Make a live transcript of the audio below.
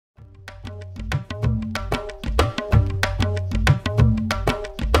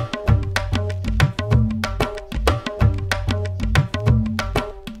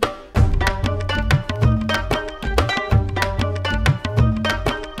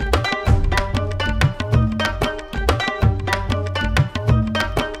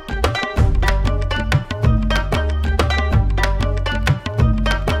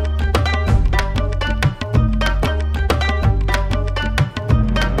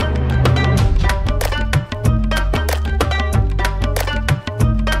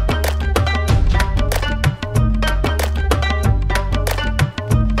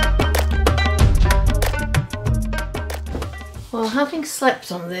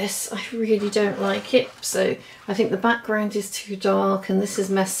slept on this. I really don't like it. So I think the background is too dark and this is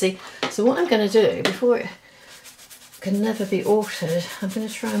messy. So what I'm going to do, before it can never be altered, I'm going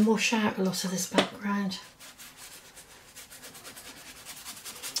to try and wash out a lot of this background.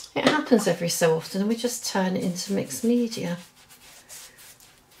 It happens every so often and we just turn it into mixed media.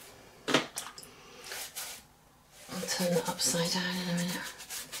 I'll turn it upside down in a minute.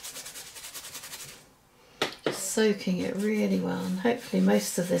 Just soaking it really well, and hopefully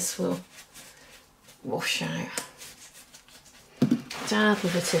most of this will wash out. Dab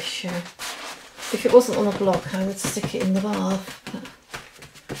with a tissue. If it wasn't on a block I would stick it in the bath. But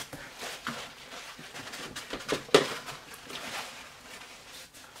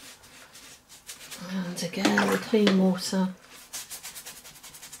and again with clean water.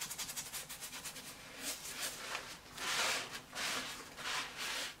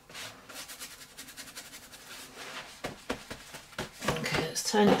 Okay, let's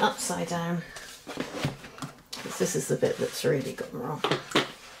turn it upside down, because this is the bit that's really gone wrong.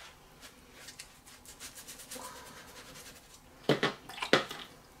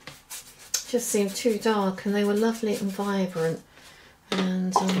 Just seemed too dark, and they were lovely and vibrant,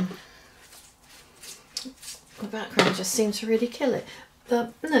 and the background just seemed to really kill it.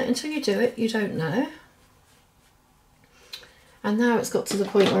 But no, until you do it, you don't know. And now it's got to the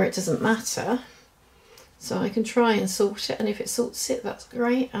point where it doesn't matter. So I can try and sort it, and if it sorts it, that's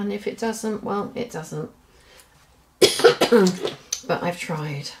great. And if it doesn't, well, it doesn't. But I've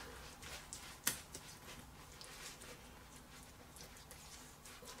tried.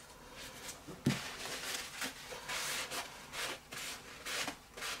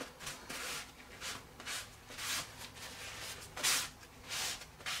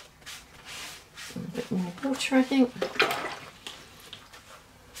 A bit more water, I think.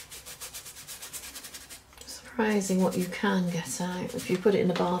 Surprising what you can get out. If you put it in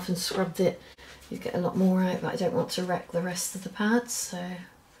the bath and scrubbed it, you get a lot more out, but I don't want to wreck the rest of the pads, so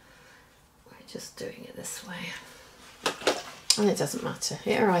we're just doing it this way. And it doesn't matter,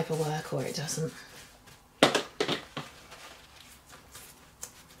 it'll either work or it doesn't.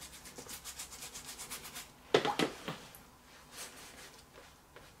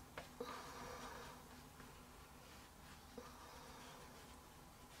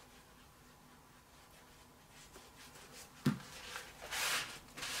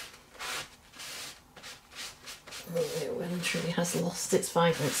 It well and truly has lost its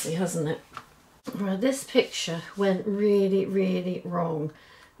vibrancy, hasn't it? Well, this picture went really, really wrong.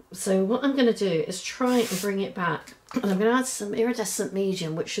 So what I'm going to do is try and bring it back. And I'm going to add some iridescent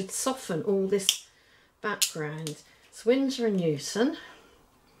medium, which should soften all this background. It's Winsor & Newton.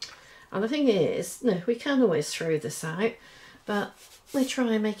 And the thing is, no, we can always throw this out, but we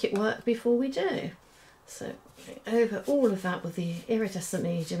try and make it work before we do. So over all of that with the iridescent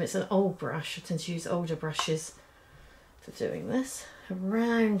medium. It's an old brush. I tend to use older brushes for doing this,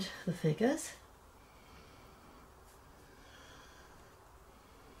 around the figures.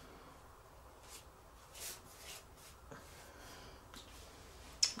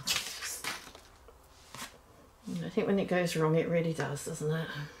 I think when it goes wrong it really does, doesn't it?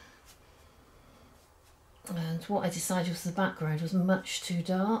 And what I decided was the background was much too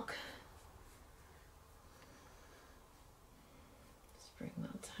dark. Let's bring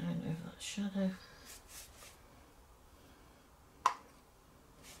that down over that shadow.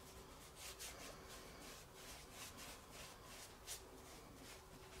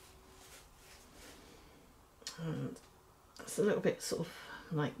 And it's a little bit sort of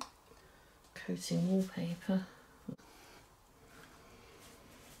like coating wallpaper.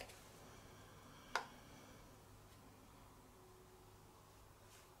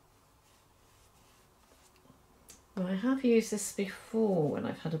 Well, I have used this before when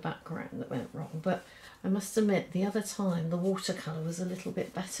I've had a background that went wrong, but I must admit the other time the watercolour was a little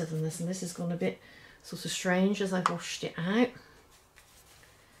bit better than this, and this has gone a bit sort of strange as I've washed it out.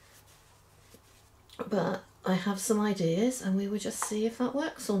 But I have some ideas and we will just see if that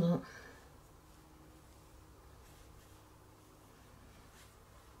works or not.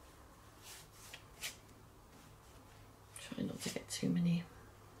 Try not to get too many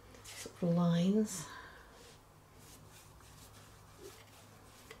sort of lines.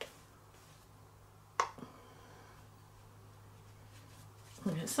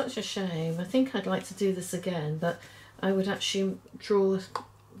 It's such a shame. I think I'd like to do this again, but I would actually draw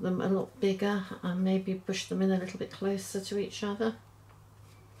them a lot bigger and maybe push them in a little bit closer to each other.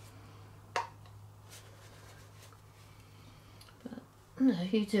 But no,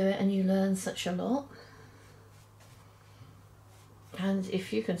 you do it and you learn such a lot. And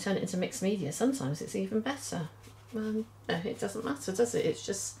if you can turn it into mixed media, sometimes it's even better. No, it doesn't matter, does it? It's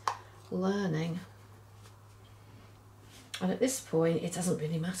just learning. And at this point, it doesn't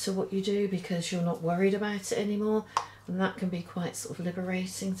really matter what you do because you're not worried about it anymore. And that can be quite sort of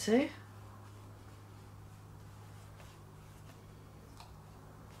liberating too.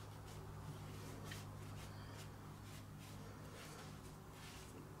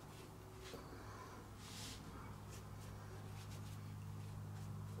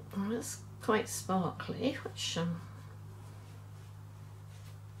 Well, it's quite sparkly, which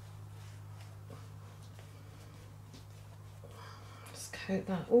just coat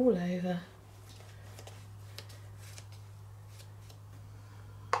that all over.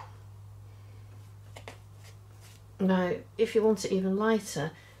 Now, if you want it even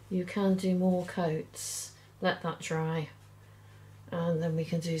lighter, you can do more coats. Let that dry, and then we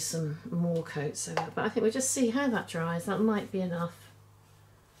can do some more coats over it. But I think we'll just see how that dries. That might be enough.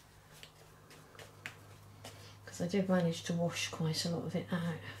 I did manage to wash quite a lot of it out.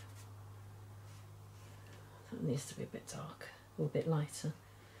 That needs to be a bit dark, or a bit lighter,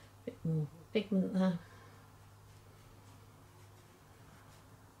 a bit more pigment there.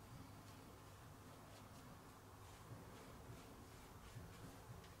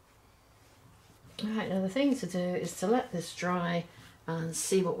 Right, now the thing to do is to let this dry and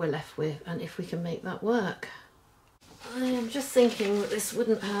see what we're left with and if we can make that work. I am just thinking that this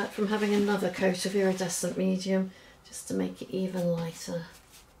wouldn't hurt from having another coat of iridescent medium just to make it even lighter.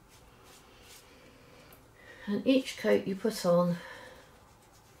 And each coat you put on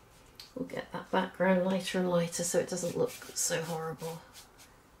will get that background lighter and lighter so it doesn't look so horrible.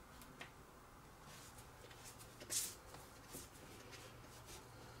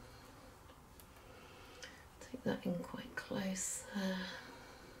 Take that in quite close there.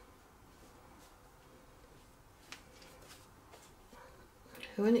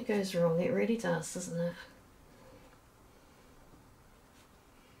 When it goes wrong, it really does, doesn't it?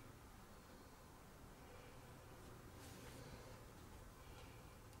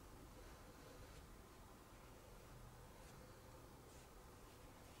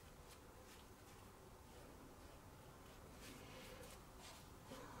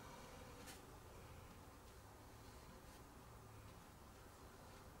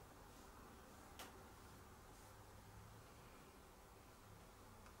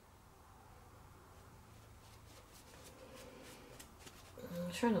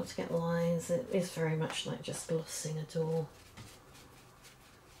 Try not to get lines. It is very much like just glossing a door.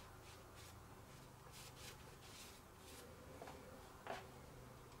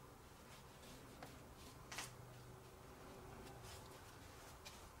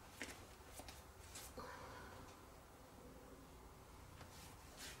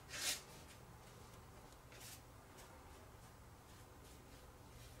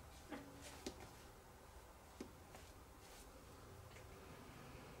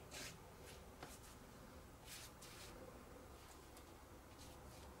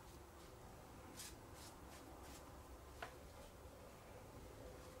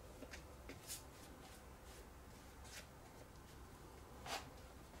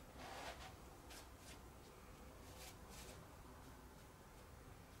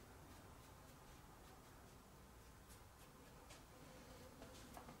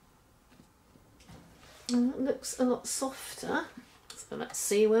 And that looks a lot softer. So let's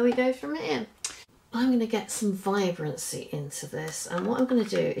see where we go from here. I'm going to get some vibrancy into this, and what I'm going to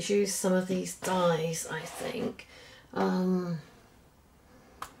do is use some of these dyes, I think.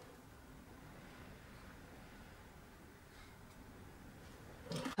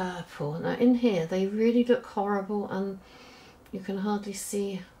 Purple. Now in here they really look horrible and you can hardly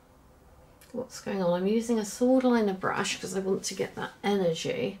see what's going on. I'm using a sword liner brush because I want to get that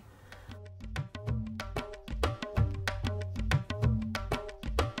energy.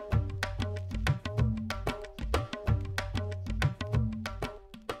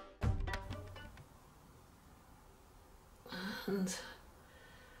 And I'm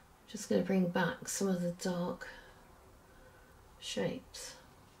just going to bring back some of the dark shapes.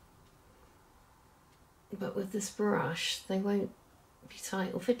 But with this brush, they won't be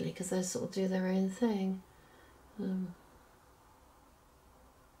tight or fiddly because they sort of do their own thing. And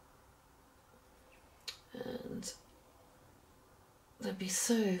they'd be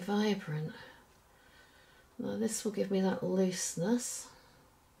so vibrant. Now this will give me that looseness.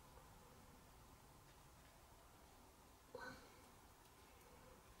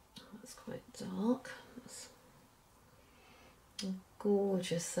 That's quite dark. That's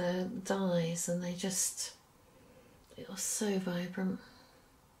gorgeous. They're dyes and they are so vibrant.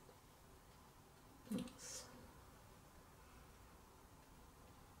 That's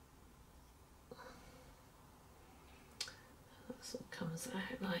comes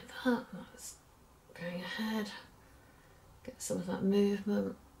out like that. That's going ahead. Get some of that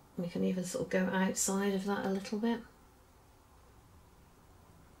movement. We can even sort of go outside of that a little bit.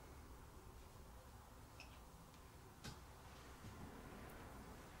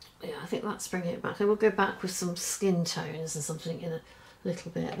 Yeah, I think that's bringing it back. I will go back with some skin tones and something in a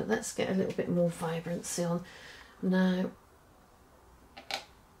little bit, but let's get a little bit more vibrancy on. Now,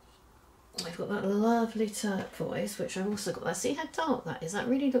 I've got that lovely turquoise, which I've also got. See how dark that is? That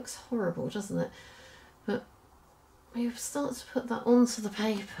really looks horrible, doesn't it? But we start to put that onto the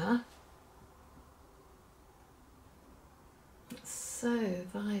paper. It's so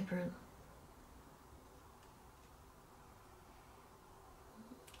vibrant.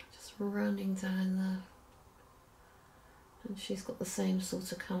 Just running down there. And she's got the same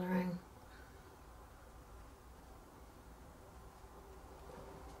sort of colouring.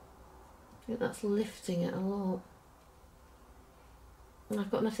 I think that's lifting it a lot. And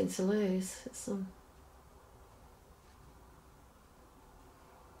I've got nothing to lose. It's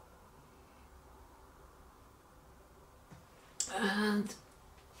and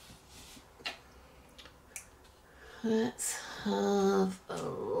let's have a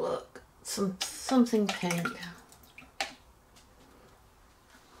look. Something pink.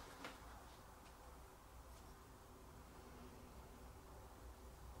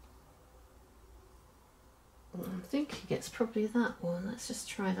 I'm thinking it's probably that one. Let's just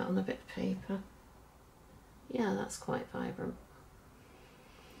try that on a bit of paper. Yeah, that's quite vibrant.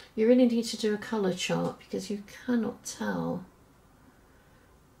 You really need to do a colour chart because you cannot tell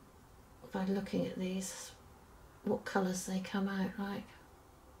by looking at these what colours they come out like.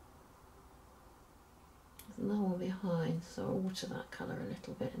 There's no one behind, so I'll alter that colour a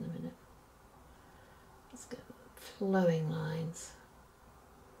little bit in a minute. Let's get flowing lines.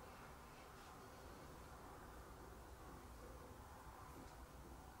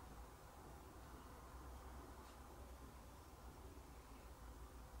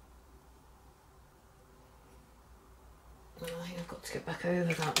 I think I've got to get back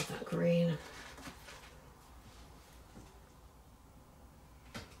over that with that green.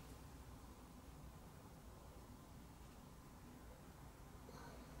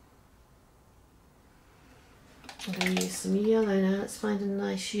 I'm going to use some yellow now. Let's find a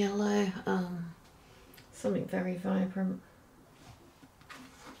nice yellow, something very vibrant.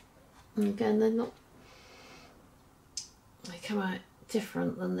 And again, they come out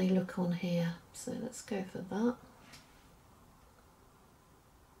different than they look on here. So let's go for that.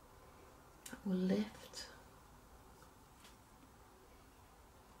 That will lift.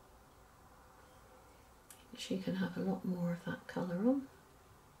 She can have a lot more of that colour on.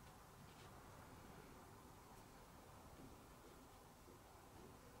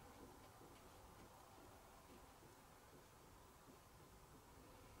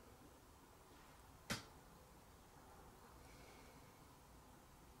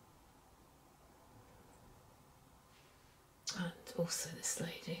 And also this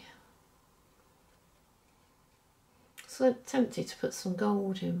lady. So tempted to put some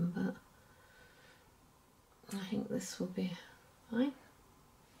gold in, but I think this will be fine.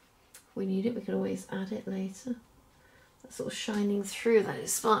 If we need it, we can always add it later. That's sort of shining through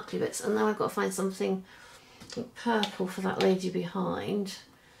those sparkly bits. And now I've got to find something purple for that lady behind,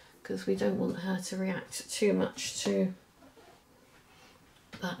 because we don't want her to react too much to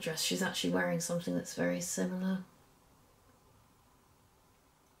that dress. She's actually wearing something that's very similar.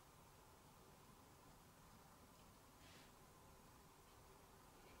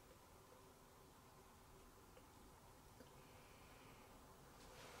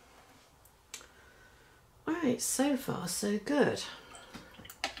 Alright, so far so good.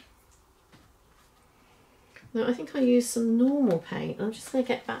 Now I think I used some normal paint. I'm just going to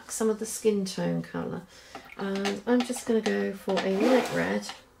get back some of the skin tone colour. And I'm just going to go for a light red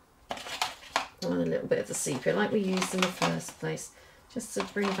and a little bit of the sepia like we used in the first place, just to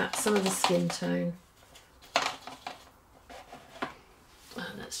bring back some of the skin tone.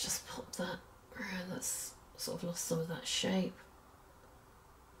 And let's just pop that around. That's sort of lost some of that shape.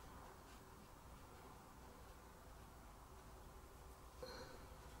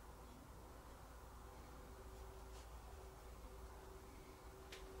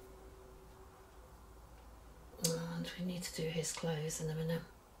 And we need to do his clothes in a minute.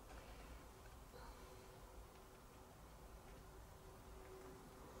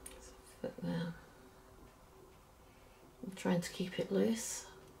 Footwear. I'm trying to keep it loose.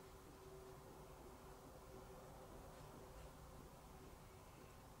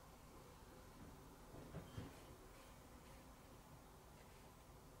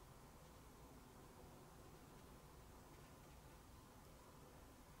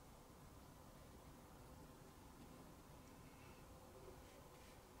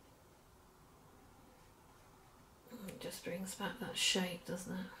 just brings back that shape,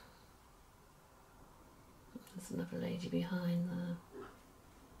 doesn't it? There's another lady behind there.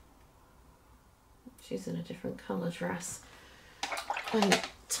 She's in a different colour dress. And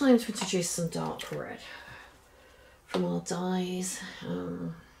time to introduce some dark red from our dyes.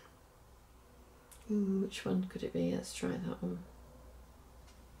 Which one could it be? Let's try that one.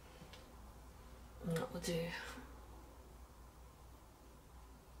 That will do.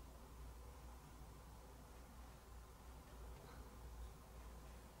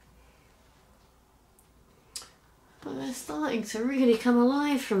 But they're starting to really come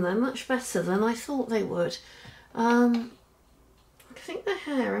alive from there, much better than I thought they would. I think the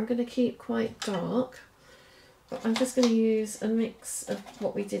hair I'm going to keep quite dark, but I'm just going to use a mix of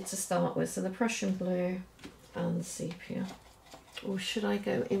what we did to start with, so the Prussian blue and the sepia. Or should I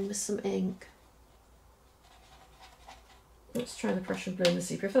go in with some ink? Let's try the Prussian blue and the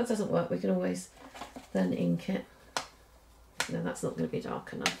sepia. If that doesn't work, we can always then ink it. No, that's not going to be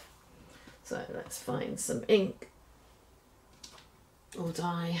dark enough. So let's find some ink or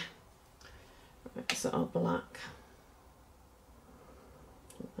dye. Right, so our black.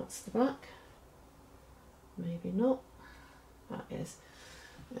 That's the black. Maybe not. That is.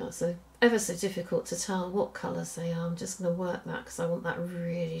 Yeah, so ever so difficult to tell what colours they are. I'm just going to work that because I want that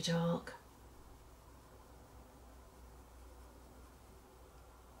really dark.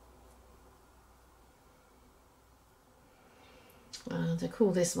 And I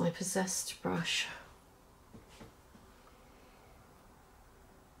call this my possessed brush.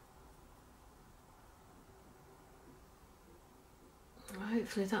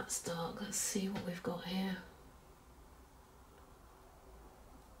 Hopefully that's dark. Let's see what we've got here.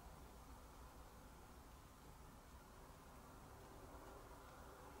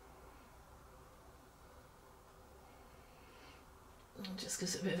 It just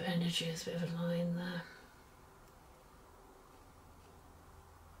gives it a bit of energy, there's a bit of a line there.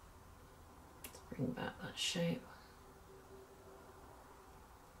 Let's bring back that shape.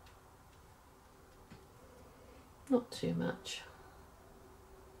 Not too much.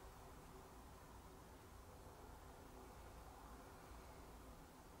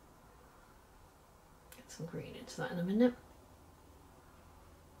 Some green into that in a minute.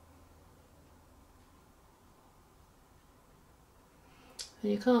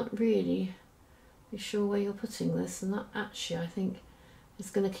 And you can't really be sure where you're putting this, and that actually I think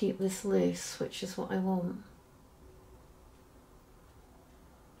is going to keep this loose, which is what I want.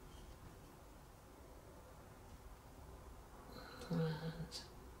 And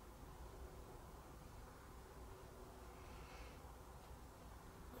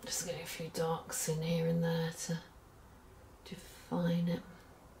just getting a few darks in here and there to define it.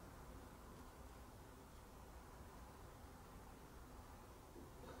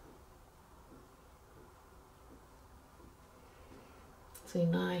 So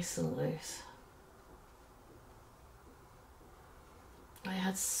nice and loose. I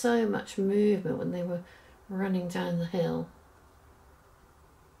had so much movement when they were running down the hill.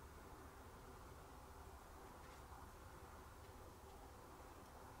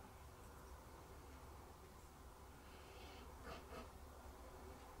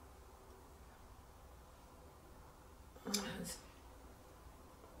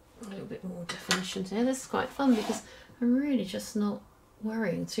 A little bit more definition here. This is quite fun because I'm really just not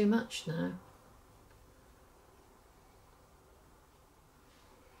worrying too much now.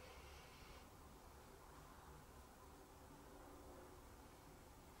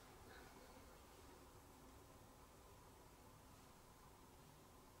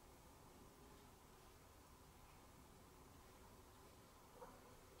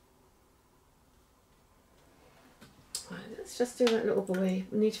 Let's just do that little boy.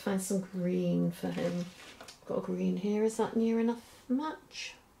 We need to find some green for him. Got a green here. Is that near enough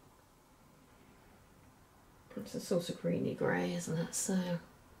match? It's a sort of greeny grey, isn't it? So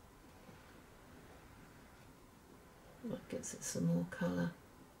that gives it some more colour.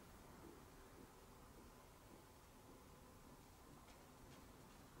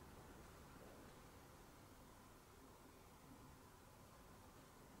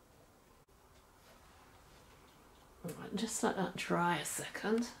 Right, just let that dry a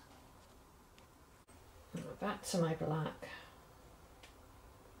second. Back to my black.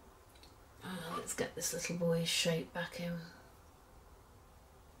 Let's get this little boy's shape back in.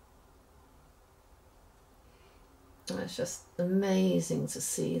 It's just amazing to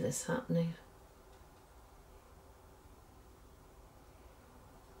see this happening.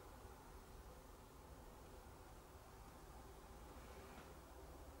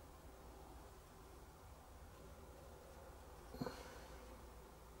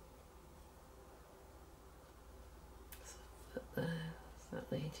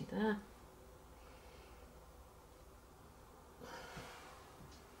 lady there.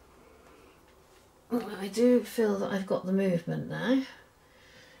 I do feel that I've got the movement now,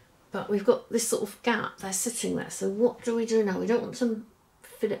 but we've got this sort of gap, they're sitting there, so what do we do now? We don't want to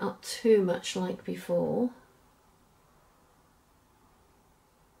fill it up too much like before.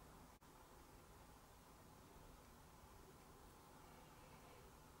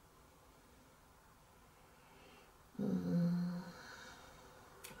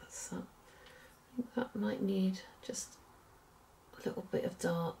 That's that. I think that might need just a little bit of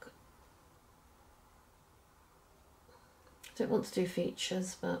dark. I don't want to do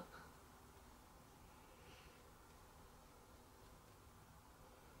features, but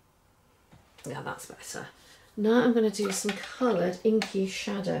yeah, that's better. Now I'm going to do some coloured inky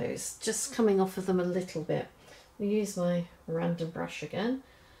shadows, just coming off of them a little bit. I'll use my random brush again.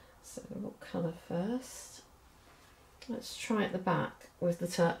 So what colour first? Let's try at the back with the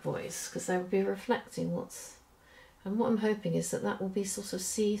turquoise, because they will be reflecting what's, and what I'm hoping is that that will be sort of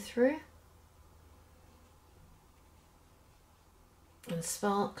see-through and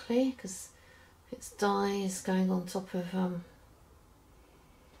sparkly, because it's dyes going on top of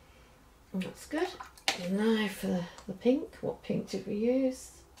that's good. And now for the pink. What pink did we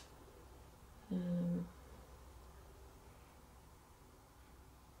use? It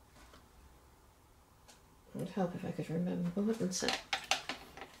would help if I could remember, wouldn't it?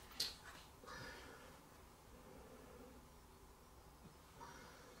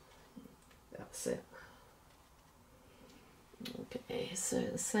 That's it. Okay, so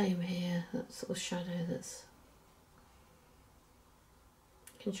the same here, that sort of shadow that's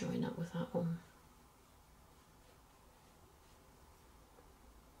can join up with that one.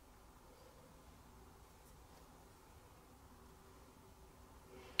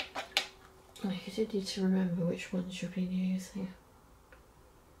 Oh, you did need to remember which ones you've been using.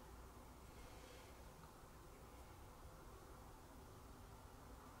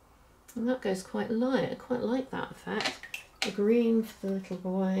 And that goes quite light. I quite like that effect. The green for the little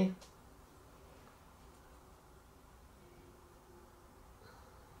boy.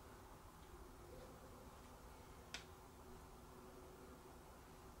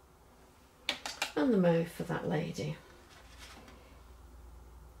 And the mauve for that lady.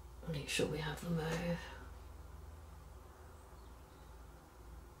 Make sure we have the mauve.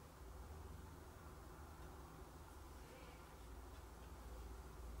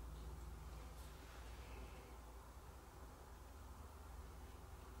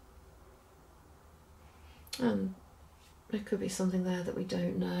 And there could be something there that we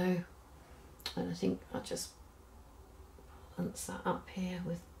don't know. And I think I'll just balance that up here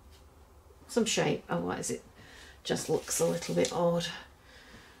with some shape, otherwise it just looks a little bit odd.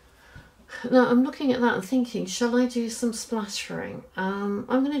 Now I'm looking at that and thinking, shall I do some splattering? I'm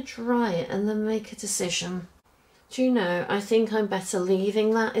going to dry it and then make a decision. Do you know, I think I'm better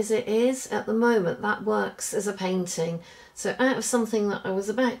leaving that as it is. At the moment that works as a painting. So out of something that I was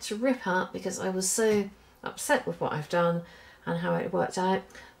about to rip up because I was so upset with what I've done and how it worked out,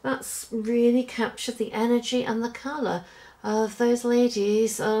 that's really captured the energy and the colour of those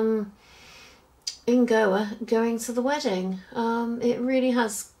ladies in Goa going to the wedding. It really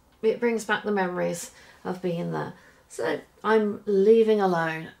has, it brings back the memories of being there. So I'm leaving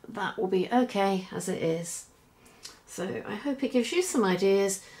alone. That will be okay as it is. So I hope it gives you some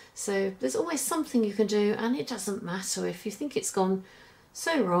ideas. So there's always something you can do, and it doesn't matter if you think it's gone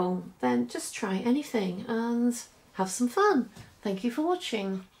so wrong, then just try anything and have some fun. Thank you for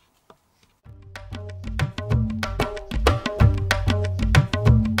watching.